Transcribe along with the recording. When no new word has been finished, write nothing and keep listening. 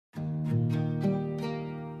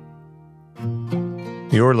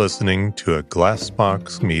You're listening to a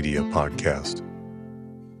Glassbox Media podcast.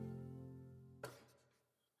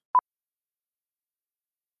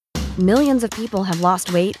 Millions of people have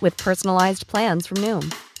lost weight with personalized plans from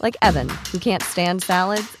Noom. Like Evan, who can't stand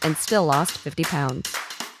salads and still lost 50 pounds.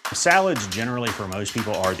 Salads generally for most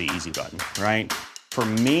people are the easy button, right? For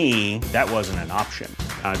me, that wasn't an option.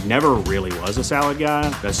 I never really was a salad guy.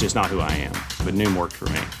 That's just not who I am. But Noom worked for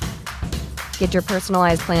me. Get your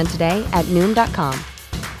personalized plan today at Noom.com.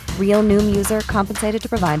 Real Noom user compensated to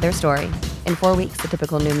provide their story. In 4 weeks, the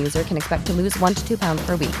typical Noom user can expect to lose 1 to 2 pounds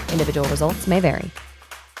per week. Individual results may vary.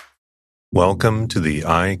 Welcome to the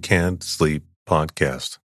I Can't Sleep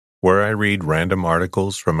podcast, where I read random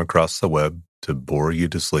articles from across the web to bore you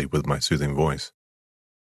to sleep with my soothing voice.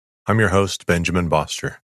 I'm your host, Benjamin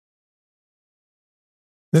Boster.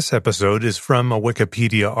 This episode is from a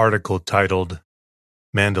Wikipedia article titled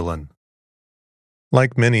Mandolin.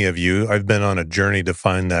 Like many of you, I've been on a journey to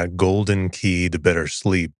find that golden key to better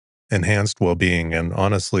sleep, enhanced well-being, and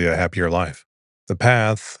honestly, a happier life. The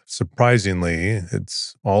path, surprisingly,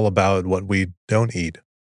 it's all about what we don't eat.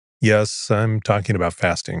 Yes, I'm talking about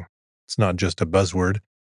fasting. It's not just a buzzword.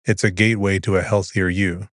 It's a gateway to a healthier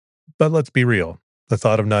you. But let's be real. The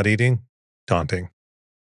thought of not eating? Daunting.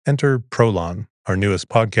 Enter Prolon, our newest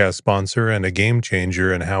podcast sponsor and a game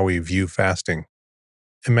changer in how we view fasting.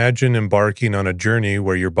 Imagine embarking on a journey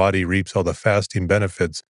where your body reaps all the fasting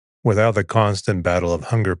benefits without the constant battle of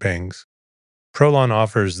hunger pangs. Prolon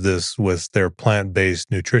offers this with their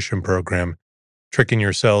plant-based nutrition program, tricking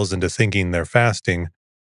your cells into thinking they're fasting,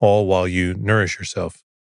 all while you nourish yourself.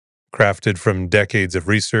 Crafted from decades of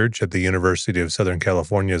research at the University of Southern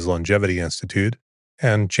California's Longevity Institute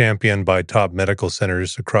and championed by top medical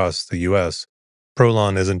centers across the U.S.,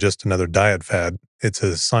 Prolon isn't just another diet fad, it's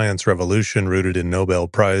a science revolution rooted in Nobel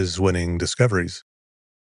Prize-winning discoveries.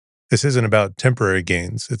 This isn't about temporary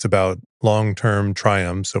gains, it's about long-term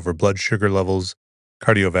triumphs over blood sugar levels,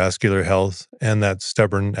 cardiovascular health, and that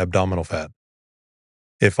stubborn abdominal fat.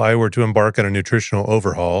 If I were to embark on a nutritional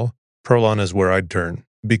overhaul, Prolon is where I'd turn,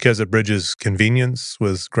 because it bridges convenience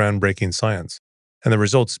with groundbreaking science, and the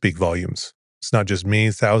results speak volumes. It's not just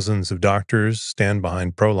me, thousands of doctors stand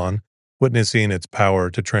behind Prolon, witnessing its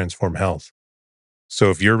power to transform health.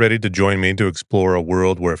 So if you're ready to join me to explore a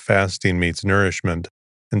world where fasting meets nourishment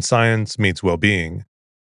and science meets well-being,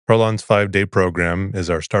 Prolon's 5-day program is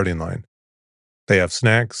our starting line. They have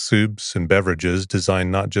snacks, soups, and beverages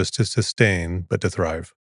designed not just to sustain, but to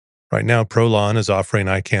thrive. Right now, Prolon is offering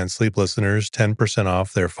I Can't Sleep listeners 10%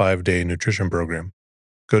 off their 5-day nutrition program.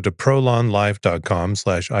 Go to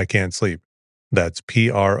prolonlife.com/ican'tsleep. That's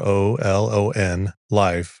PROLON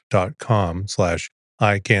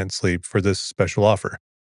life.com/ican'tsleep for this special offer.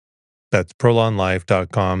 That's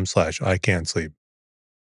prolonlife.com/ican'tsleep.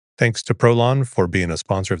 Thanks to Prolon for being a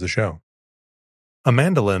sponsor of the show. A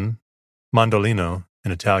mandolin, mandolino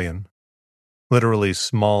in Italian, literally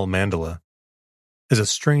small mandola, is a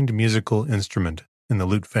stringed musical instrument in the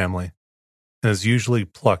lute family and is usually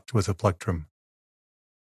plucked with a plectrum.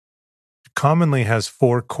 It commonly has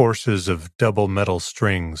 4 courses of double metal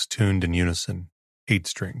strings tuned in unison, 8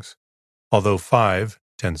 strings, although 5,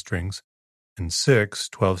 10 strings, and 6,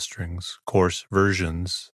 12 strings, course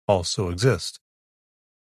versions also exist.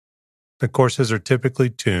 The courses are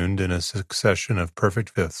typically tuned in a succession of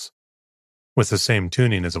perfect fifths, with the same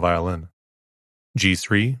tuning as a violin: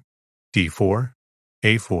 G3, D4,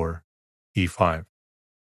 A4, E5.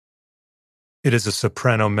 It is a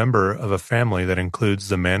soprano member of a family that includes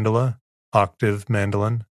the mandola, octave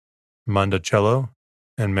mandolin, mandocello,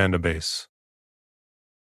 and mandobass.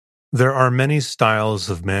 There are many styles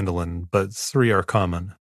of mandolin, but 3 are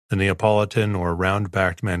common: the Neapolitan or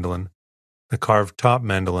round-backed mandolin, the carved-top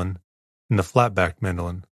mandolin, and the flat-backed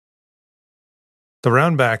mandolin. The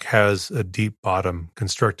round-back has a deep bottom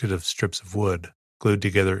constructed of strips of wood glued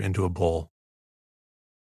together into a bowl.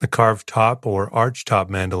 The carved-top or arch-top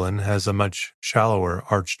mandolin has a much shallower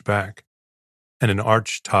arched back, and an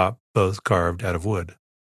arched top, both carved out of wood.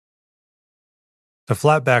 The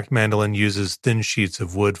flat-backed mandolin uses thin sheets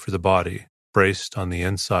of wood for the body, braced on the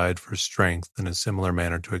inside for strength in a similar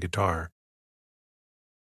manner to a guitar.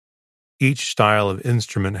 Each style of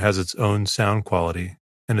instrument has its own sound quality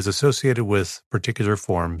and is associated with particular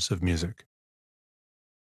forms of music.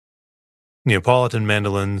 Neapolitan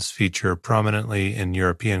mandolins feature prominently in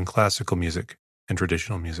European classical music and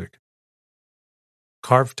traditional music.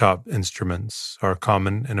 Carved-top instruments are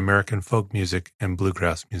common in American folk music and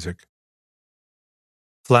bluegrass music.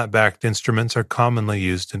 Flat-backed instruments are commonly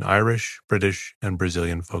used in Irish, British, and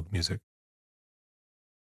Brazilian folk music.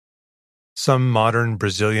 Some modern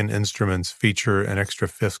Brazilian instruments feature an extra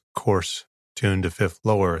fifth course tuned a fifth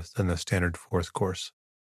lower than the standard fourth course.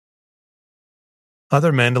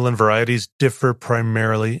 Other mandolin varieties differ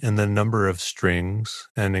primarily in the number of strings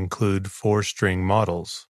and include 4-string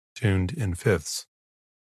models, tuned in fifths,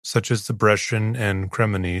 such as the Brescian and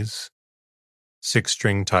Cremonese,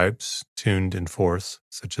 6-string types, tuned in fourths,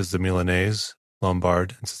 such as the Milanese,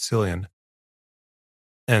 Lombard, and Sicilian,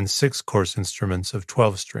 and 6-course instruments of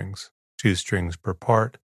 12 strings, 2 strings per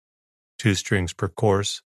part, 2 strings per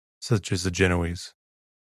course, such as the Genoese.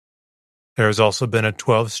 There has also been a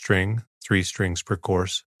 12-string, 3 strings per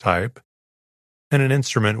course type, and an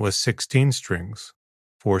instrument with 16 strings,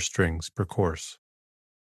 4 strings per course.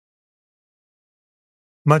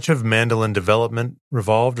 Much of mandolin development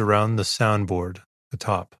revolved around the soundboard, the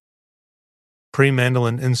top.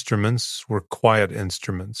 Pre-mandolin instruments were quiet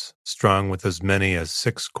instruments, strung with as many as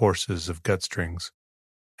 6 courses of gut strings,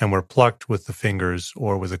 and were plucked with the fingers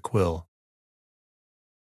or with a quill.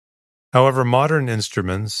 However, modern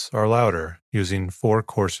instruments are louder, using 4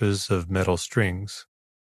 courses of metal strings,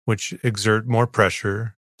 which exert more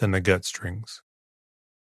pressure than the gut strings.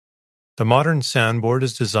 The modern soundboard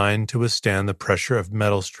is designed to withstand the pressure of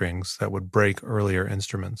metal strings that would break earlier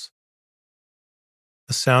instruments.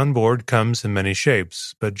 The soundboard comes in many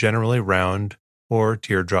shapes, but generally round or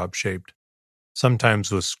teardrop shaped,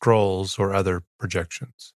 sometimes with scrolls or other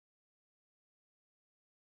projections.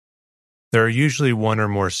 There are usually 1 or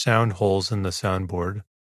more sound holes in the soundboard,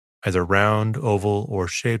 either round, oval, or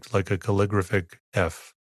shaped like a calligraphic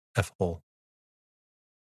F hole.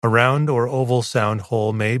 A round or oval sound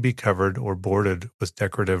hole may be covered or bordered with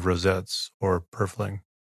decorative rosettes or purfling.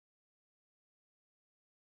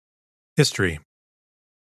 History.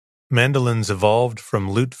 Mandolins evolved from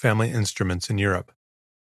lute family instruments in Europe.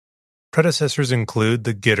 Predecessors include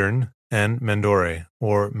the gittern and mandore,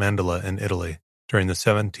 or mandola in Italy, during the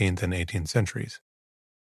 17th and 18th centuries.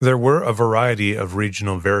 There were a variety of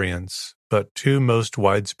regional variants, but 2 most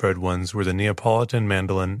widespread ones were the Neapolitan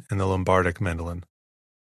mandolin and the Lombardic mandolin.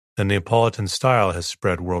 The Neapolitan style has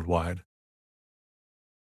spread worldwide.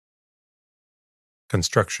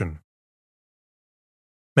 Construction.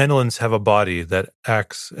 Mandolins have a body that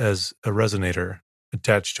acts as a resonator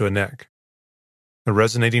attached to a neck. The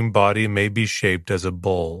resonating body may be shaped as a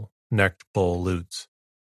bowl, necked bowl lutes,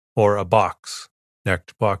 or a box,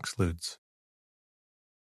 necked box lutes.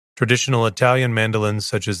 Traditional Italian mandolins,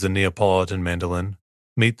 such as the Neapolitan mandolin,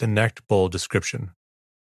 meet the necked bowl description.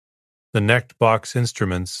 The necked box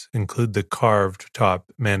instruments include the carved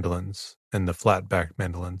top mandolins and the flat-back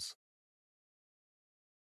mandolins.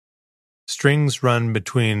 Strings run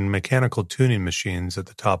between mechanical tuning machines at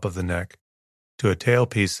the top of the neck to a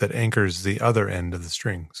tailpiece that anchors the other end of the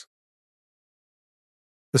strings.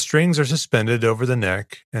 The strings are suspended over the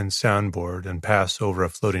neck and soundboard and pass over a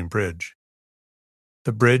floating bridge.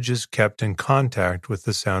 The bridge is kept in contact with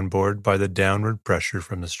the soundboard by the downward pressure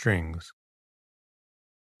from the strings.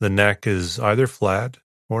 The neck is either flat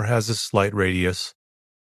or has a slight radius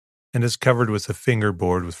and is covered with a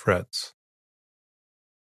fingerboard with frets.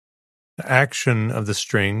 The action of the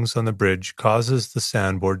strings on the bridge causes the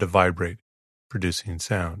soundboard to vibrate, producing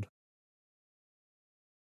sound.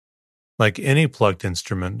 Like any plucked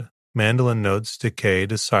instrument, mandolin notes decay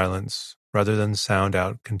to silence rather than sound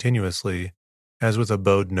out continuously, as with a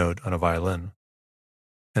bowed note on a violin.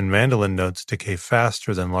 And mandolin notes decay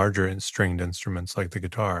faster than larger stringed instruments like the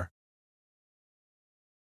guitar.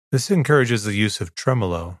 This encourages the use of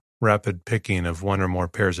tremolo, rapid picking of 1 or more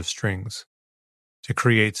pairs of strings, to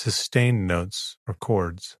create sustained notes or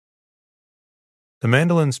chords. The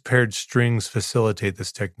mandolin's paired strings facilitate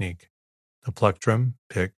this technique. The plectrum,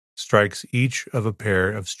 pick, strikes each of a pair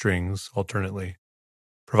of strings alternately,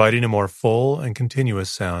 providing a more full and continuous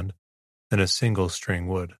sound than a single string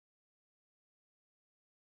would.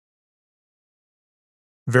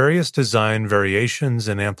 Various design variations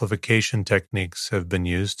and amplification techniques have been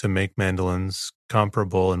used to make mandolins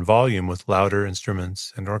comparable in volume with louder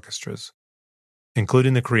instruments and orchestras,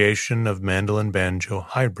 including the creation of mandolin-banjo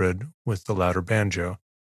hybrid with the louder banjo,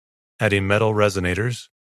 adding metal resonators,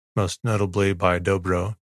 most notably by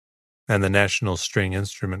Dobro and the National String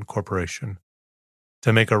Instrument Corporation,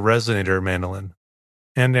 to make a resonator mandolin,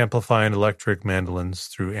 and amplifying electric mandolins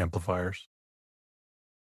through amplifiers.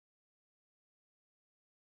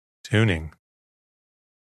 Tuning.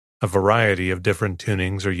 A variety of different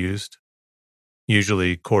tunings are used.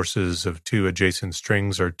 Usually, courses of 2 adjacent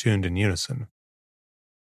strings are tuned in unison.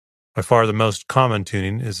 By far the most common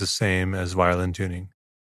tuning is the same as violin tuning.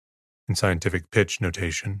 In scientific pitch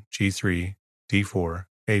notation, G3, D4,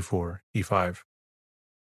 A4, E5.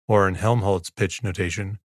 Or in Helmholtz pitch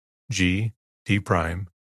notation, G, D prime,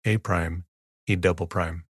 A prime, E double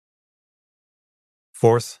prime.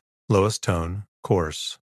 Fourth, lowest tone,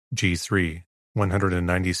 coarse, G3,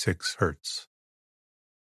 196 Hz.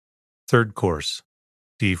 Third course,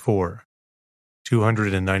 D4,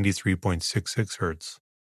 293.66 Hz.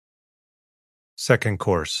 Second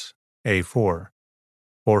course, A4,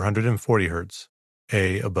 440 Hz,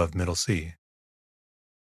 A above middle C.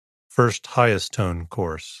 First highest tone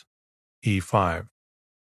course, E5,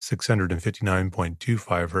 659.25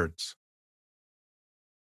 Hz.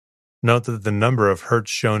 Note that the number of hertz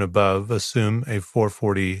shown above assume a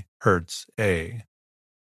 440 Hz A,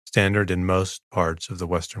 standard in most parts of the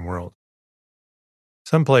Western world.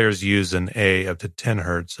 Some players use an A up to 10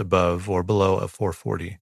 Hz above or below a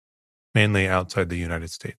 440, mainly outside the United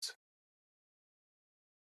States.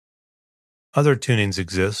 Other tunings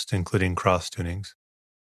exist, including cross tunings,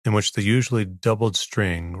 in which the usually doubled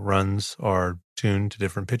string runs are tuned to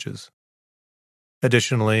different pitches.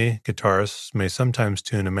 Additionally, guitarists may sometimes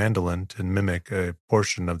tune a mandolin to mimic a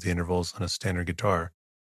portion of the intervals on a standard guitar,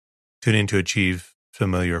 tuning to achieve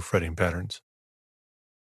familiar fretting patterns.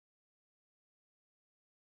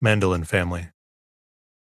 Mandolin family.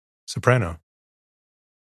 Soprano.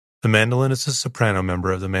 The mandolin is a soprano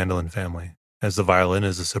member of the mandolin family, as the violin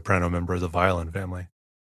is a soprano member of the violin family.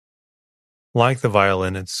 Like the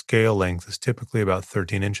violin, its scale length is typically about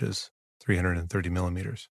 13 inches, 330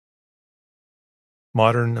 millimeters.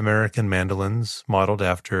 Modern American mandolins, modeled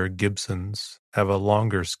after Gibson's, have a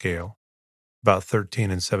longer scale, about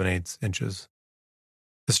 13 7/8 inches.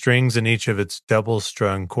 The strings in each of its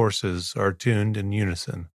double-strung courses are tuned in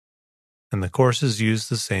unison, and the courses use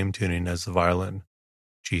the same tuning as the violin,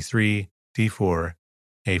 G3, D4,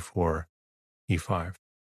 A4, E5.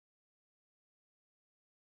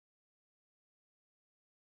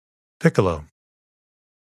 Piccolo.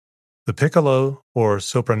 The piccolo, or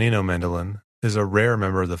sopranino mandolin, is a rare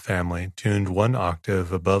member of the family, tuned one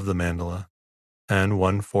octave above the mandola and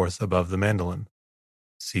 1/4 above the mandolin,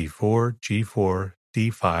 C4, G4,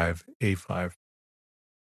 D5, A5.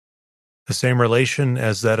 The same relation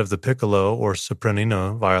as that of the piccolo or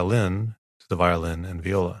sopranino violin to the violin and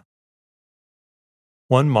viola.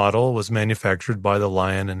 One model was manufactured by the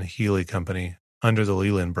Lion and Healy Company under the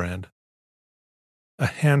Leland brand. A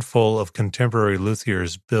handful of contemporary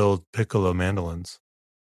luthiers build piccolo mandolins.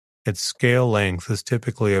 Its scale length is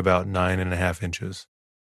typically about 9.5 inches.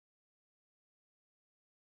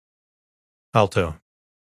 Alto.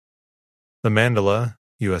 The mandola,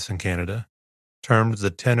 US and Canada, termed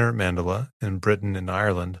the tenor mandola in Britain and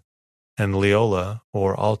Ireland, and Leola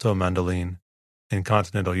or alto mandolin in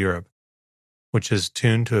continental Europe, which is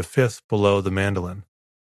tuned to a fifth below the mandolin,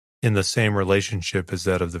 in the same relationship as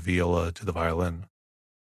that of the viola to the violin.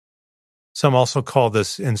 Some also call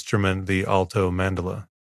this instrument the alto mandola.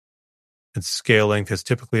 Its scale length is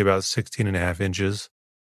typically about 16.5 inches.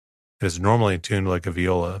 It is normally tuned like a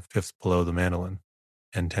viola, fifth below the mandolin,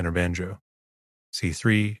 and tenor banjo,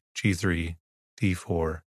 C3, G3,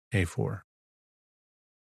 D4, A4.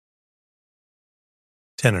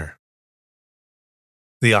 Tenor.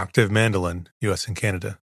 The octave mandolin, US and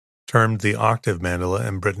Canada, termed the octave mandola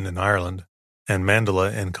in Britain and Ireland, and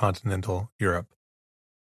mandola in continental Europe,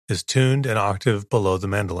 is tuned an octave below the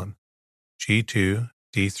mandolin, G2,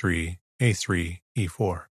 D3, A3,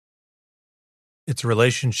 E4. Its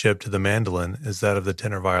relationship to the mandolin is that of the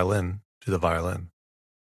tenor violin to the violin.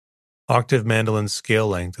 Octave mandolin's scale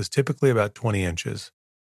length is typically about 20 inches,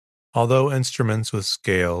 although instruments with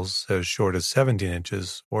scales as short as 17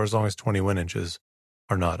 inches or as long as 21 inches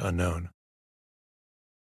are not unknown.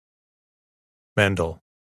 Mandol.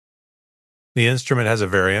 The instrument has a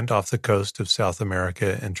variant off the coast of South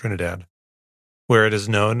America and Trinidad, where it is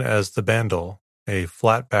known as the bandol, a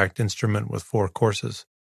flat-backed instrument with 4 courses,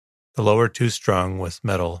 the lower 2 strung with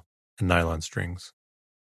metal and nylon strings.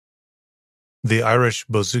 The Irish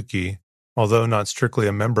bouzouki, although not strictly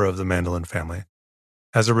a member of the mandolin family,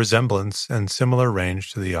 has a resemblance and similar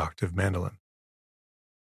range to the octave mandolin.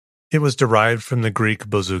 It was derived from the Greek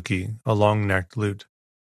bouzouki, a long-necked lute,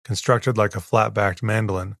 constructed like a flat-backed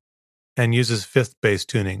mandolin, and uses fifth bass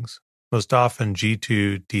tunings, most often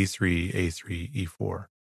G2, D3, A3, E4,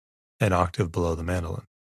 an octave below the mandolin,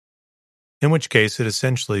 in which case it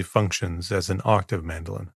essentially functions as an octave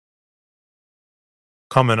mandolin.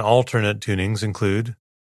 Common alternate tunings include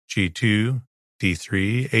G2,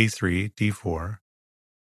 D3, A3, D4,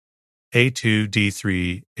 A2,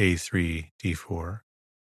 D3, A3, D4,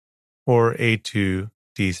 or A2,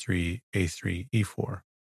 D3, A3, E4.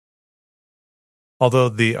 Although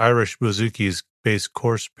the Irish bouzouki's bass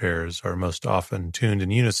course pairs are most often tuned in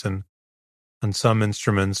unison, on some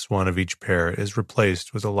instruments one of each pair is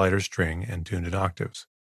replaced with a lighter string and tuned in octaves,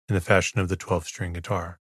 in the fashion of the 12-string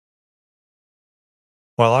guitar.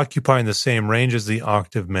 While occupying the same range as the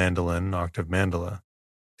octave mandolin, octave mandola,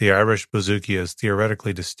 the Irish bouzouki is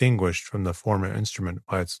theoretically distinguished from the former instrument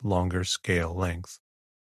by its longer scale length,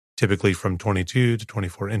 typically from 22 to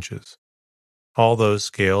 24 inches. All those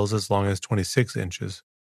scales as long as 26 inches,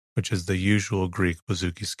 which is the usual Greek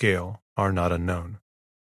bouzouki scale, are not unknown.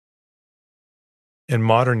 In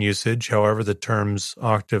modern usage, however, the terms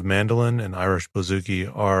octave mandolin and Irish bouzouki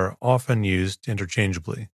are often used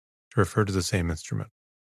interchangeably to refer to the same instrument.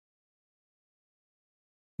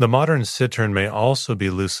 The modern cittern may also be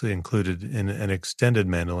loosely included in an extended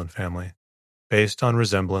mandolin family, based on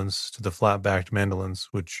resemblance to the flat-backed mandolins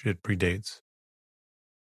which it predates.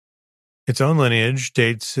 Its own lineage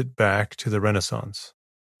dates it back to the Renaissance.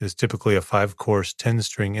 It is typically a 5-course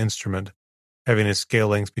 10-string instrument having a scale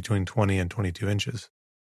length between 20 and 22 inches.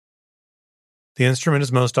 The instrument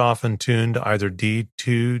is most often tuned either D2,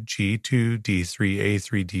 G2, D3,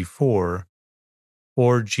 A3, D4,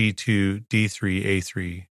 or G2, D3,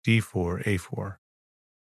 A3, D4, A4,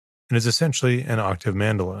 and is essentially an octave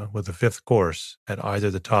mandola with a 5th course at either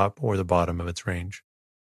the top or the bottom of its range.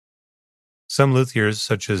 Some luthiers,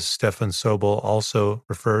 such as Stefan Sobel, also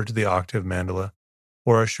refer to the octave mandola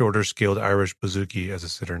or a shorter scaled Irish bouzouki as a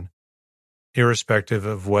cittern, irrespective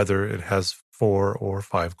of whether it has 4 or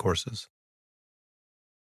 5 courses.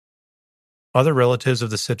 Other relatives of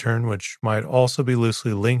the cittern, which might also be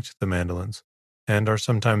loosely linked to the mandolins, and are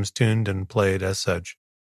sometimes tuned and played as such,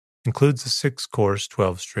 includes the 6-course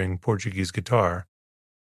 12-string Portuguese guitar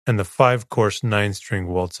and the 5-course 9-string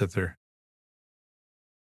waltz zither.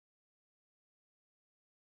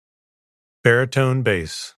 Baritone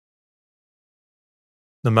bass.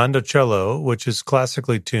 The mandocello, which is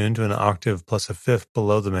classically tuned to an octave plus a fifth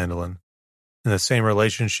below the mandolin, in the same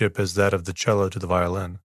relationship as that of the cello to the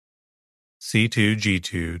violin. C2,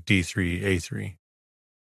 G2, D3, A3.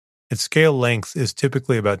 Its scale length is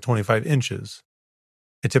typically about 25 inches.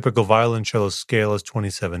 A typical violoncello scale is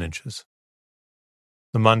 27 inches.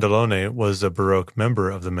 The mandolone was a Baroque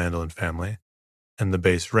member of the mandolin family, and the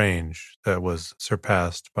bass range that was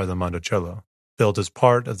surpassed by the mandocello, built as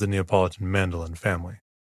part of the Neapolitan mandolin family.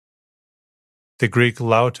 The Greek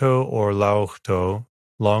lauto or lauchto,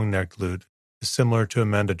 long-necked lute, is similar to a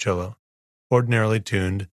mandocello, ordinarily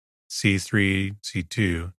tuned C3,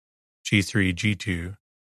 C2, G3, G2,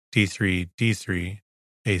 D3, D3,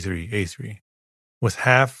 A3, A3, with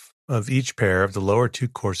half of each pair of the lower 2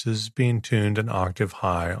 courses being tuned an octave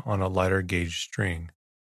high on a lighter gauge string.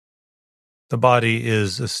 The body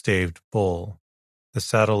is a staved bowl, the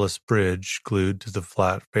saddleless bridge glued to the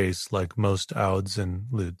flat face like most ouds and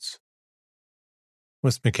lutes,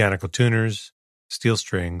 with mechanical tuners, steel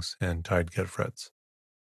strings, and tied gut frets.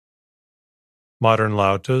 Modern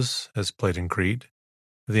lautos, as played in Crete,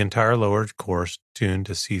 have the entire lower course tuned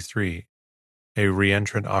to C3, a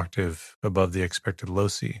reentrant octave above the expected low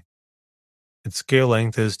C. Its scale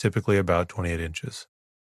length is typically about 28 inches.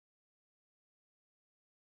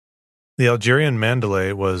 The Algerian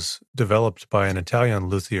mandolin was developed by an Italian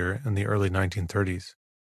luthier in the early 1930s,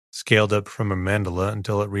 scaled up from a mandola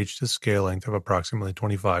until it reached a scale length of approximately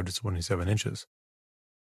 25 to 27 inches.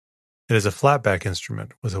 It is a flatback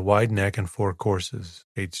instrument with a wide neck and 4 courses,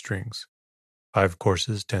 8 strings, 5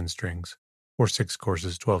 courses, 10 strings, or 6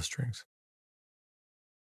 courses, 12 strings.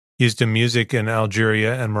 Used in music in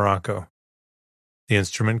Algeria and Morocco. The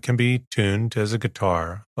instrument can be tuned as a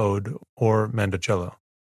guitar, oud, or mandocello.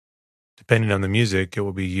 Depending on the music, it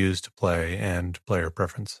will be used to play and player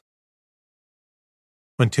preference.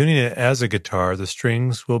 When tuning it as a guitar, the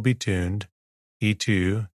strings will be tuned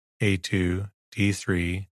E2, A2,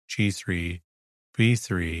 D3, G3,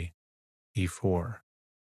 B3, E4.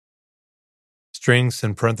 Strings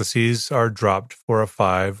in parentheses are dropped for a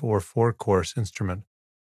 5 or 4 course instrument.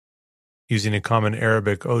 Using a common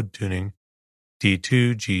Arabic oud tuning,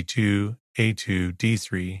 D2, G2, A2,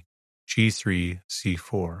 D3, G3,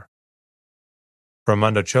 C4. For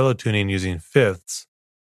mandocello tuning using fifths,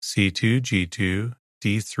 C2, G2,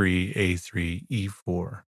 D3, A3,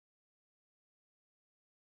 E4.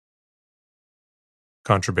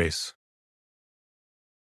 Contrabass.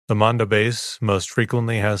 The mando bass most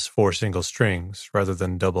frequently has 4 single strings rather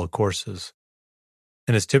than double courses,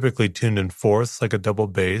 and is typically tuned in fourths like a double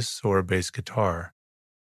bass or a bass guitar.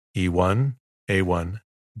 E1, A1,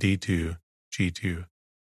 D2, G2.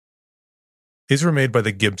 These were made by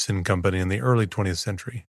the Gibson Company in the early 20th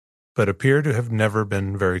century, but appear to have never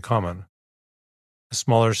been very common. A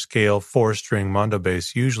smaller scale 4-string mando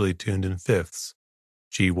bass usually tuned in fifths,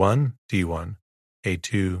 G1, D1,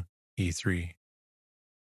 A2, E3.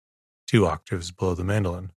 2 octaves below the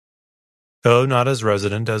mandolin. Though not as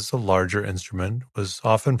resident as the larger instrument, was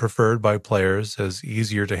often preferred by players as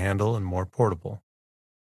easier to handle and more portable.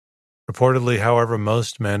 Reportedly, however,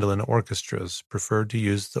 most mandolin orchestras preferred to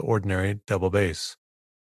use the ordinary double bass,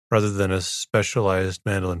 rather than a specialized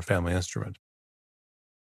mandolin family instrument.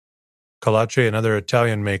 Colace and other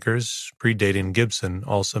Italian makers, predating Gibson,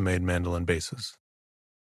 also made mandolin basses.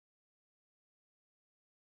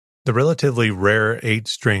 The relatively rare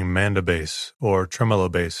 8-string mandobass, or tremolo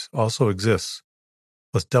bass, also exists,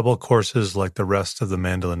 with double courses like the rest of the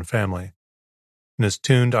mandolin family, and is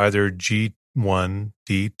tuned either G1,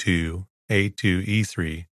 D2, A2,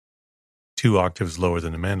 E3, 2 octaves lower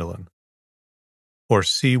than the mandolin, or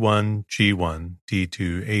C1, G1,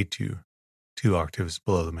 D2, A2, 2 octaves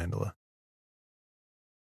below the mandolin.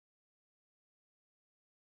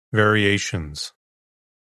 Variations.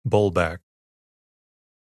 Bowlback.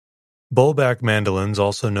 Bowlback mandolins,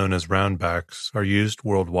 also known as roundbacks, are used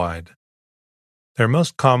worldwide. They're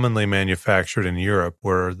most commonly manufactured in Europe,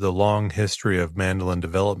 where the long history of mandolin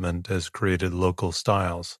development has created local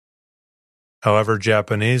styles. However,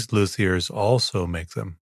 Japanese luthiers also make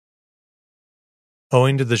them.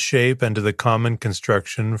 Owing to the shape and to the common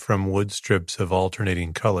construction from wood strips of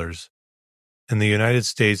alternating colors, in the United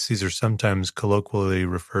States these are sometimes colloquially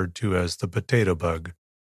referred to as the potato bug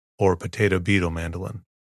or potato beetle mandolin.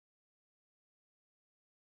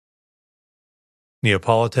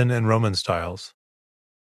 Neapolitan and Roman styles.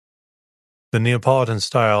 The Neapolitan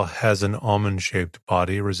style has an almond-shaped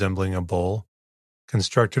body resembling a bowl,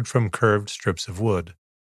 constructed from curved strips of wood.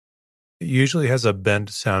 It usually has a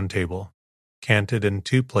bent sound table, canted in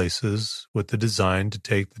 2 places with the design to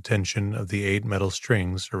take the tension of the 8 metal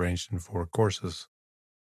strings arranged in 4 courses.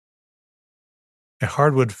 A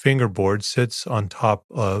hardwood fingerboard sits on top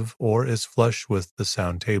of or is flush with the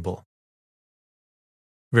sound table.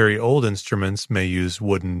 Very old instruments may use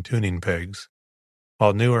wooden tuning pegs,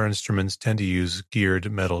 while newer instruments tend to use geared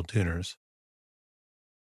metal tuners.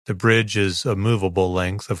 The bridge is a movable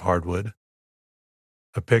length of hardwood.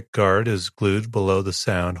 A pick guard is glued below the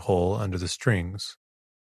sound hole under the strings.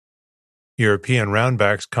 European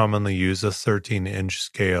roundbacks commonly use a 13-inch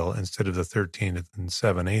scale instead of the 13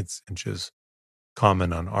 7/8 inches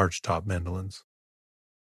common on archtop mandolins.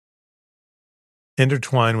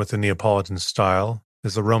 Intertwined with the Neapolitan style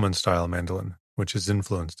is the Roman-style mandolin, which has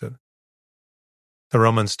influenced it. The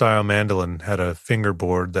Roman-style mandolin had a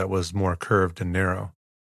fingerboard that was more curved and narrow.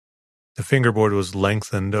 The fingerboard was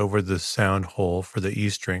lengthened over the sound hole for the E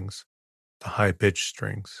strings, the high-pitched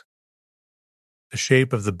strings. The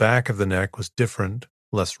shape of the back of the neck was different,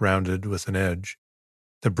 less rounded with an edge.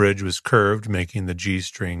 The bridge was curved, making the G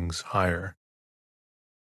strings higher.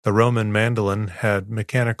 The Roman mandolin had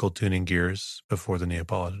mechanical tuning gears before the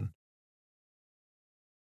Neapolitan.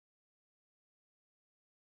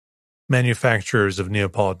 Manufacturers of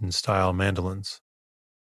Neapolitan-style mandolins.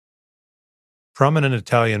 Prominent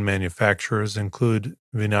Italian manufacturers include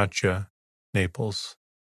Vinaccia, Naples,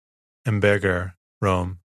 Embegar,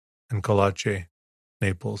 Rome, and Colace,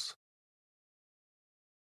 Naples.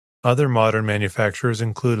 Other modern manufacturers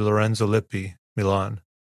include Lorenzo Lippi, Milan,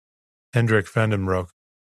 Hendrik van den Broek,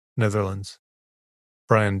 Netherlands,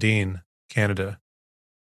 Brian Dean, Canada,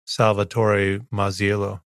 Salvatore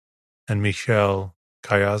Mazziello, and Michele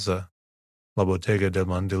Caiazza, La Bottega del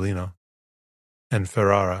Mandolino, and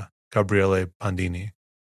Ferrara, Gabriele Pandini.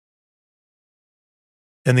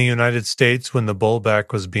 In the United States, when the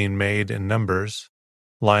bowlback was being made in numbers,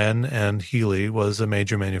 Lion and Healy was a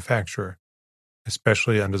major manufacturer,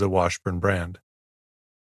 especially under the Washburn brand.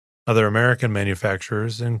 Other American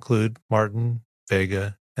manufacturers include Martin,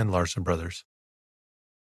 Vega, and Larson Brothers.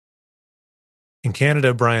 In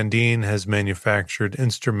Canada, Brian Dean has manufactured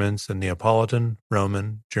instruments in Neapolitan,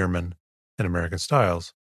 Roman, German, and American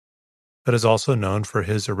styles, but is also known for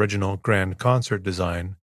his original grand concert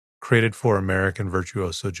design created for American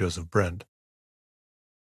virtuoso Joseph Brend.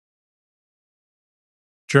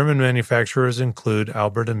 German manufacturers include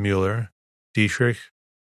Albert and Müller, Dietrich,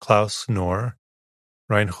 Klaus Knorr,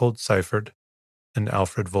 Reinhold Seifert, and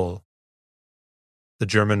Alfred Voll. The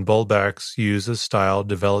German bowlbacks use a style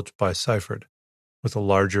developed by Seifert, with a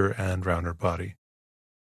larger and rounder body.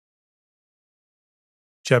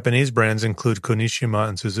 Japanese brands include Konishima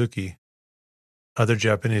and Suzuki. Other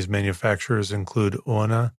Japanese manufacturers include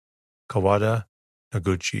Onna, Kawada,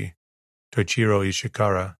 Noguchi, Toichiro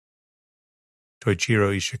Ishikawa,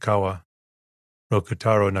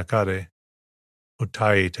 Rokutaro Nakade,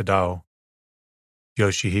 Utai Tadao,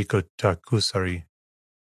 Yoshihiko Takusari,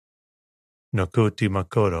 Nokuti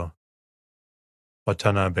Makoto,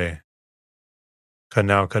 Watanabe,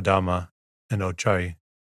 Kanao Kadama, and Ochai.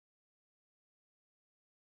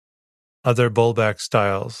 Other Bulback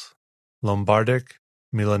styles: Lombardic,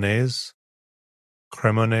 Milanese,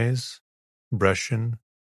 Cremonese, Brescian,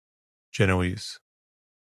 Genoese.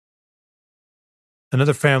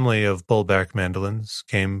 Another family of Bulback mandolins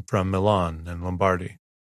came from Milan and Lombardy.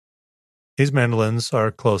 These mandolins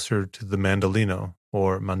are closer to the mandolino,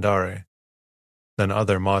 or mandare, than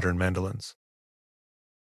other modern mandolins.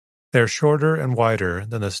 They are shorter and wider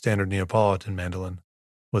than the standard Neapolitan mandolin,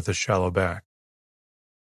 with a shallow back.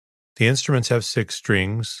 The instruments have 6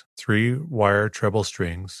 strings, 3 wire treble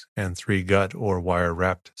strings, and 3 gut or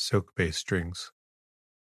wire-wrapped silk-based strings.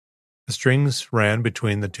 The strings ran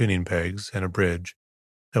between the tuning pegs and a bridge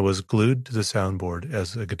that was glued to the soundboard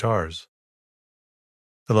as the guitars.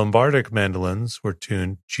 The Lombardic mandolins were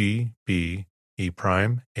tuned G, B, E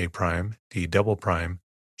prime, A prime, D double prime,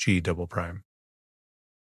 G double prime.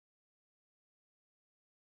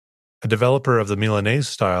 A developer of the Milanese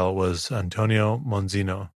style was Antonio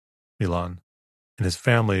Monzino, Milan, and his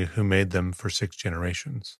family who made them for 6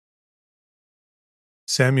 generations.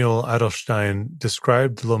 Samuel Adelstein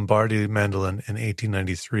described the Lombardy mandolin in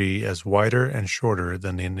 1893 as wider and shorter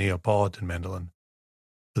than the Neapolitan mandolin,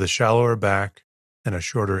 with a shallower back and a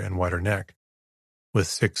shorter and wider neck, with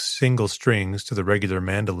 6 single strings to the regular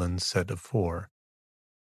mandolin's set of 4.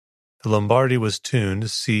 The Lombardy was tuned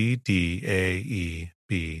C, D, A, E,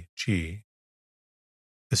 B, G.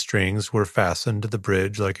 The strings were fastened to the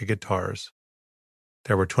bridge like a guitar's.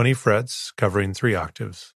 There were 20 frets covering 3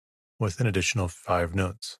 octaves, with an additional 5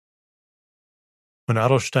 notes. When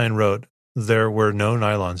Adelstein wrote, there were no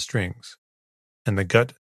nylon strings, and the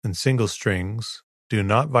gut and single strings do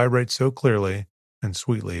not vibrate so clearly and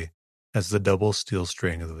sweetly as the double steel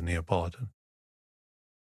string of the Neapolitan.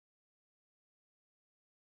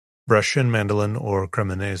 Brescian mandolin or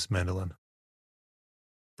Cremonese mandolin.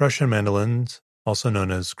 Brescian mandolins, also known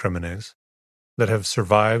as Cremonese, that have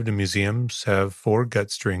survived in museums have 4 gut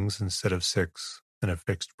strings instead of 6 and a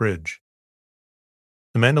fixed bridge.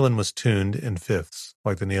 The mandolin was tuned in fifths,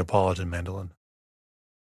 like the Neapolitan mandolin.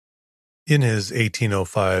 In his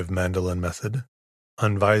 1805 mandolin method,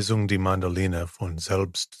 Anweisung die Mandoline von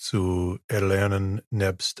selbst zu erlernen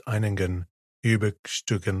nebst einigen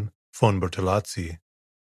Übungsstücken von Bortolazzi,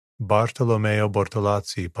 Bartolomeo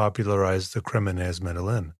Bortolazzi popularized the Cremonese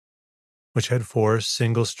mandolin, which had 4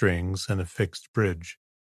 single strings and a fixed bridge,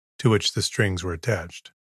 to which the strings were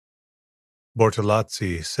attached.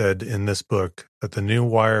 Bortolazzi said in this book that the new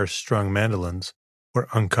wire-strung mandolins were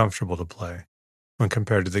uncomfortable to play when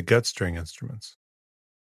compared to the gut-string instruments.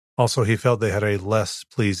 Also, he felt they had a less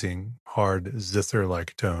pleasing, hard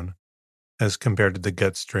zither-like tone as compared to the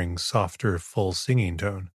gut-string's softer, full singing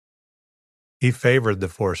tone. He favored the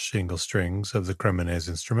 4 single strings of the Cremonese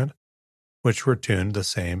instrument, which were tuned the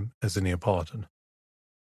same as the Neapolitan.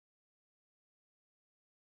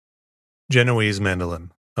 Genoese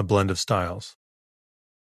mandolin, a blend of styles.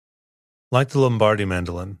 Like the Lombardy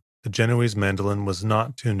mandolin, the Genoese mandolin was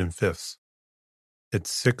not tuned in fifths. Its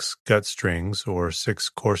 6 gut strings, or 6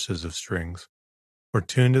 courses of strings, were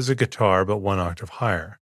tuned as a guitar but 1 octave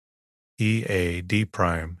higher: E, A, D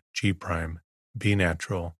prime, G prime, B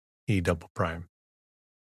natural, E double prime.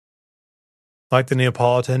 Like the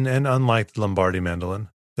Neapolitan and unlike the Lombardy mandolin,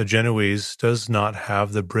 the Genoese does not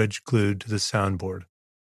have the bridge glued to the soundboard,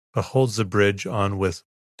 but holds the bridge on with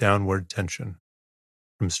downward tension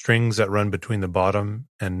from strings that run between the bottom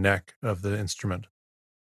and neck of the instrument.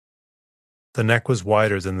 The neck was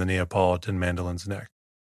wider than the Neapolitan mandolin's neck.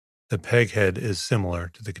 The peg head is similar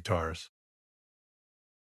to the guitar's.